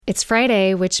It's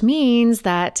Friday, which means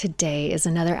that today is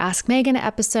another Ask Megan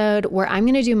episode where I'm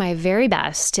going to do my very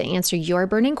best to answer your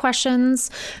burning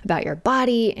questions about your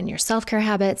body and your self-care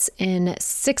habits in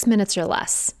 6 minutes or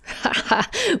less.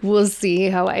 We'll see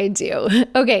how I do.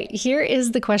 Okay, here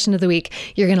is the question of the week.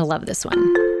 You're going to love this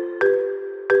one.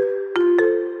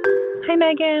 Hi,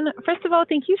 Megan. First of all,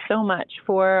 thank you so much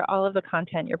for all of the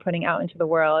content you're putting out into the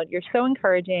world. You're so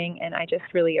encouraging, and I just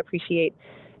really appreciate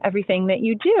everything that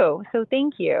you do. So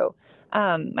thank you.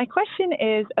 My question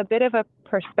is a bit of a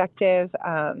perspective,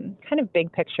 kind of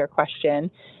big picture question.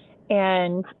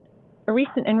 And in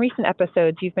recent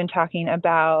episodes, you've been talking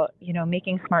about,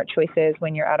 making smart choices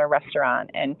when you're at a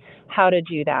restaurant and how to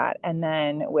do that. And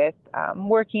then with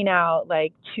working out,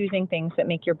 like choosing things that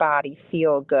make your body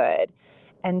feel good.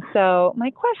 And so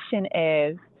my question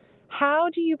is, how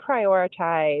do you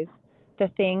prioritize the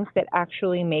things that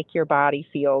actually make your body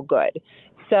feel good?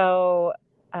 So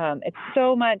it's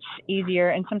so much easier.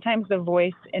 And sometimes the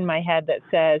voice in my head that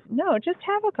says, no, just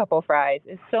have a couple fries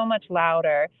is so much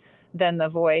louder than the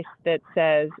voice that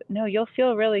says, no, you'll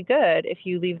feel really good if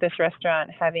you leave this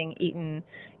restaurant having eaten,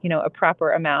 a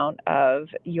proper amount of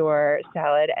your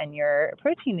salad and your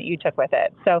protein that you took with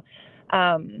it. So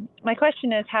my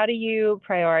question is, how do you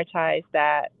prioritize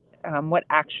that, what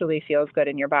actually feels good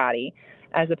in your body,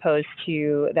 as opposed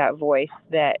to that voice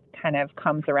that kind of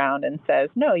comes around and says,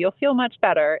 no, you'll feel much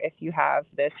better if you have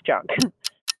this junk?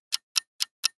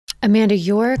 Amanda,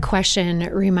 your question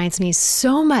reminds me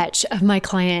so much of my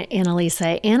client,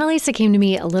 Annalisa. Annalisa came to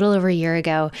me a little over a year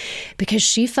ago because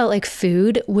she felt like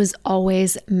food was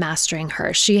always mastering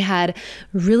her. She had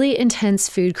really intense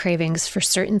food cravings for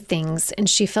certain things. And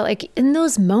she felt like in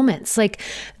those moments, like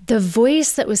the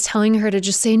voice that was telling her to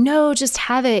just say, no, just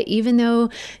have it, even though,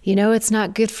 it's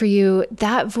not good for you,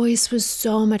 that voice was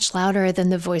so much louder than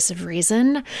the voice of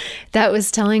reason that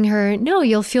was telling her, no,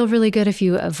 you'll feel really good if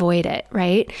you avoid it,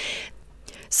 right?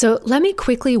 So let me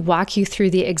quickly walk you through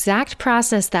the exact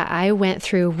process that I went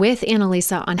through with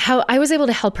Annalisa on how I was able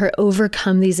to help her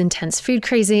overcome these intense food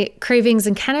cravings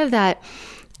and kind of that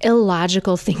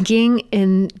illogical thinking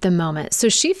in the moment. So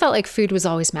she felt like food was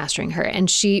always mastering her.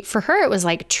 And for her, it was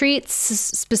like treats,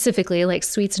 specifically like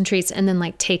sweets and treats, and then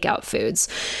like takeout foods.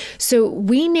 So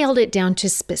we nailed it down to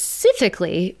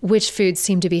specifically which foods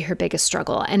seemed to be her biggest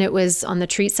struggle. And it was on the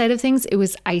treat side of things, it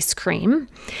was ice cream.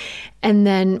 And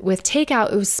then with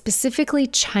takeout, it was specifically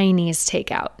Chinese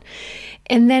takeout.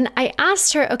 And then I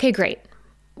asked her, okay, great.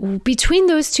 Between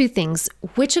those two things,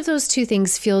 which of those two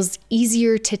things feels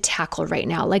easier to tackle right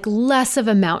now, like less of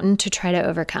a mountain to try to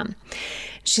overcome?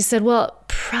 She said, well,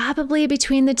 probably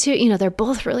between the two, they're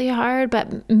both really hard,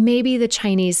 but maybe the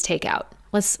Chinese takeout.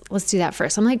 Let's do that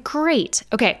first. I'm like, great.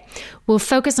 Okay, we'll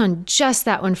focus on just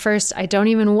that one first. I don't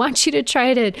even want you to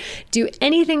try to do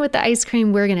anything with the ice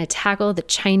cream. We're going to tackle the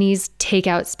Chinese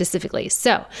takeout specifically.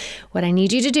 So what I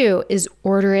need you to do is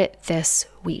order it this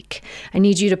week. I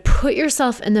need you to put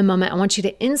yourself in the moment. I want you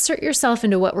to insert yourself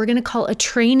into what we're going to call a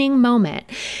training moment.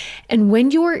 And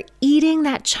when you're eating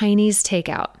that Chinese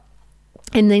takeout,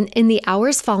 and then in the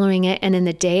hours following it and in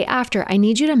the day after, I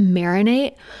need you to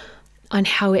marinate on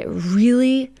how it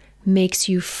really makes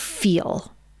you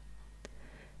feel.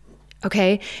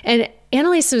 Okay? And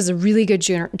Annalisa was a really good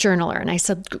journaler. And I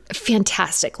said,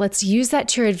 fantastic. Let's use that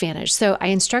to your advantage. So I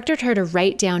instructed her to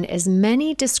write down as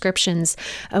many descriptions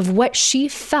of what she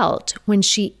felt when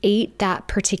she ate that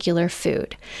particular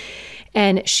food.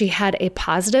 And she had a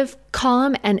positive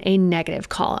column and a negative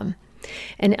column.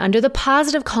 And under the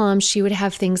positive column, she would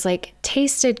have things like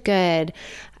tasted good.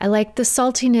 I liked the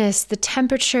saltiness, the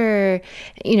temperature.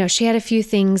 She had a few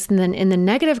things. And then in the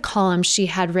negative column, she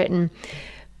had written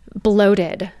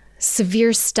bloated,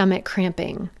 severe stomach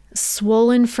cramping,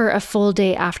 swollen for a full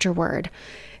day afterward,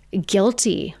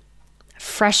 guilty,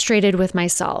 frustrated with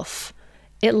myself.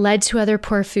 It led to other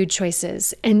poor food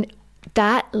choices. And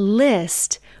that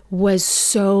list was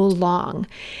so long.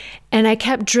 And I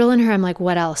kept drilling her. I'm like,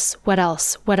 what else? What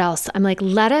else? What else? I'm like,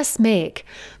 let us make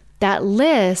that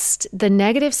list, the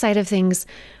negative side of things,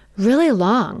 really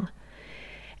long.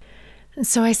 And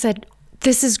so I said,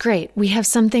 this is great. We have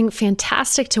something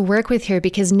fantastic to work with here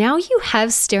because now you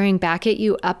have staring back at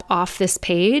you up off this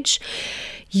page.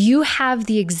 You have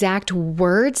the exact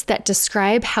words that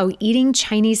describe how eating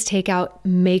Chinese takeout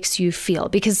makes you feel.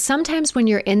 Because sometimes when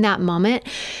you're in that moment,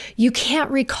 you can't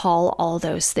recall all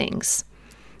those things.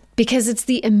 because it's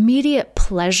the immediate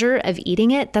pleasure of eating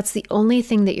it. That's the only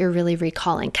thing that you're really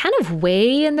recalling. Kind of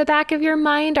way in the back of your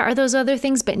mind are those other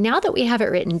things, but now that we have it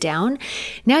written down,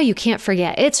 now you can't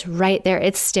forget. It's right there.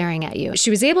 It's staring at you. She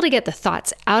was able to get the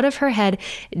thoughts out of her head,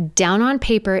 down on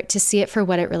paper to see it for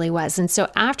what it really was. And so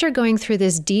after going through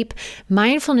this deep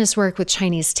mindfulness work with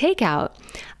Chinese takeout,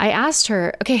 I asked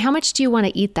her, okay, how much do you want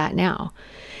to eat that now?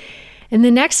 And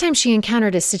the next time she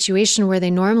encountered a situation where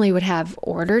they normally would have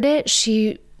ordered it,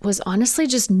 she was honestly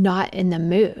just not in the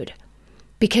mood,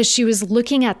 because she was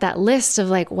looking at that list of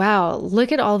like, wow,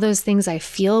 look at all those things I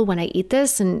feel when I eat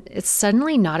this, and it's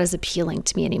suddenly not as appealing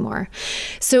to me anymore.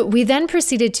 So we then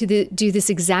proceeded to do this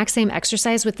exact same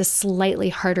exercise with the slightly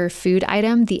harder food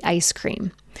item, the ice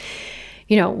cream.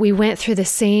 We went through the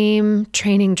same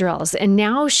training drills, and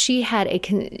now she had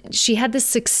the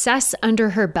success under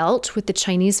her belt with the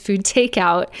Chinese food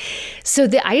takeout. So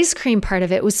the ice cream part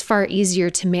of it was far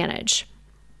easier to manage.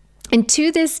 And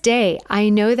to this day, I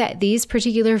know that these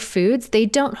particular foods, they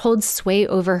don't hold sway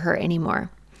over her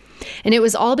anymore. And it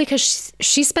was all because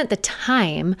she spent the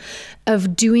time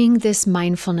of doing this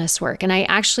mindfulness work. And I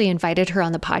actually invited her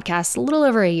on the podcast a little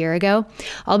over a year ago.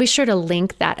 I'll be sure to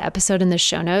link that episode in the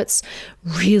show notes.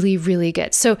 Really, really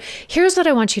good. So here's what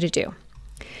I want you to do.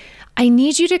 I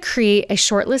need you to create a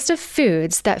short list of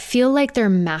foods that feel like they're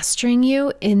mastering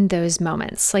you in those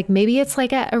moments. Like maybe it's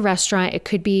like at a restaurant, it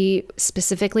could be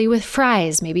specifically with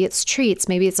fries, maybe it's treats,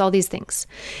 maybe it's all these things.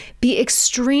 Be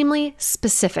extremely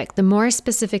specific. The more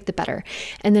specific, the better.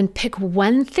 And then pick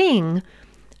one thing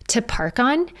to park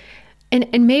on, and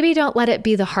maybe don't let it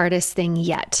be the hardest thing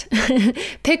yet.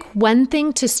 Pick one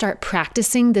thing to start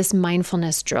practicing this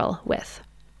mindfulness drill with.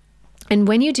 And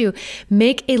when you do,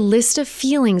 make a list of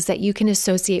feelings that you can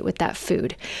associate with that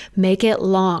food. Make it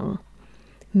long.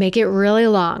 Make it really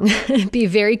long. Be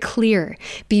very clear.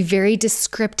 Be very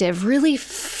descriptive. Really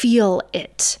feel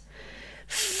it.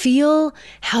 Feel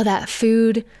how that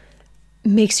food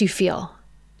makes you feel.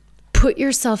 Put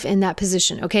yourself in that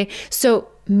position, okay? So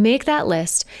make that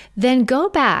list, then go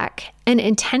back and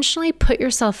intentionally put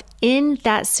yourself in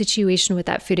that situation with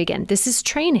that food again. This is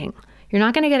training. You're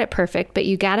not going to get it perfect, but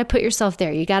you got to put yourself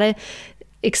there. You got to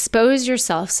expose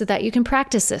yourself so that you can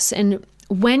practice this. And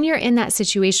when you're in that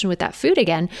situation with that food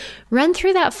again, run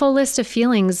through that full list of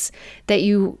feelings that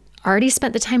you already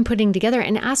spent the time putting together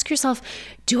and ask yourself,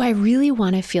 do I really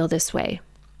want to feel this way?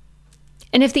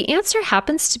 And if the answer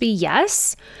happens to be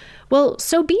yes, well,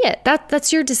 so be it.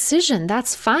 That's your decision.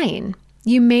 That's fine.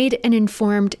 You made an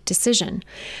informed decision.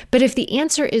 But if the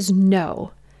answer is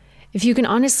no, if you can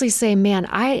honestly say, man,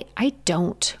 I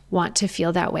don't want to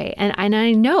feel that way. And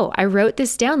I know, I wrote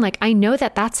this down, like I know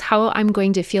that that's how I'm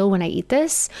going to feel when I eat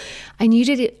this. I need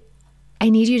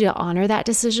you to honor that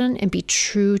decision and be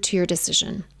true to your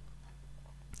decision.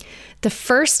 The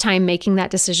first time making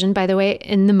that decision, by the way,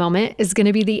 in the moment is going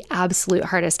to be the absolute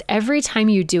hardest. Every time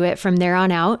you do it from there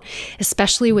on out,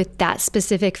 especially with that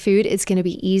specific food, it's going to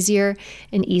be easier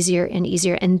and easier and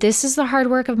easier. And this is the hard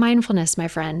work of mindfulness, my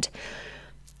friend.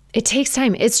 It takes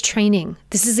time. It's training.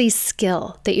 This is a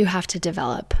skill that you have to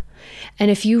develop. And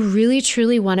if you really,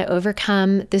 truly want to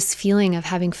overcome this feeling of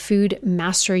having food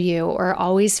master you, or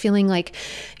always feeling like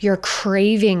your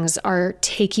cravings are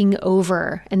taking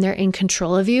over and they're in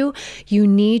control of you, you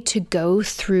need to go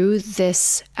through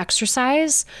this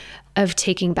exercise of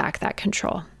taking back that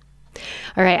control.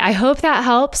 All right. I hope that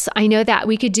helps. I know that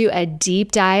we could do a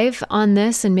deep dive on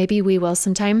this, and maybe we will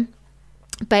sometime.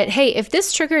 But hey, if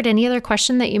this triggered any other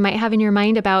question that you might have in your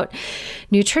mind about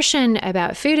nutrition,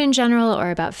 about food in general,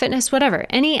 or about fitness, whatever,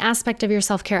 any aspect of your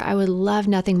self-care, I would love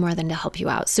nothing more than to help you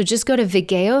out. So just go to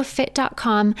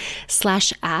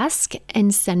vigeofit.com/ask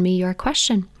and send me your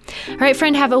question. All right,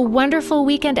 friend, have a wonderful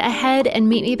weekend ahead and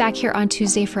meet me back here on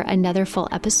Tuesday for another full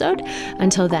episode.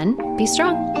 Until then, be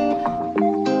strong.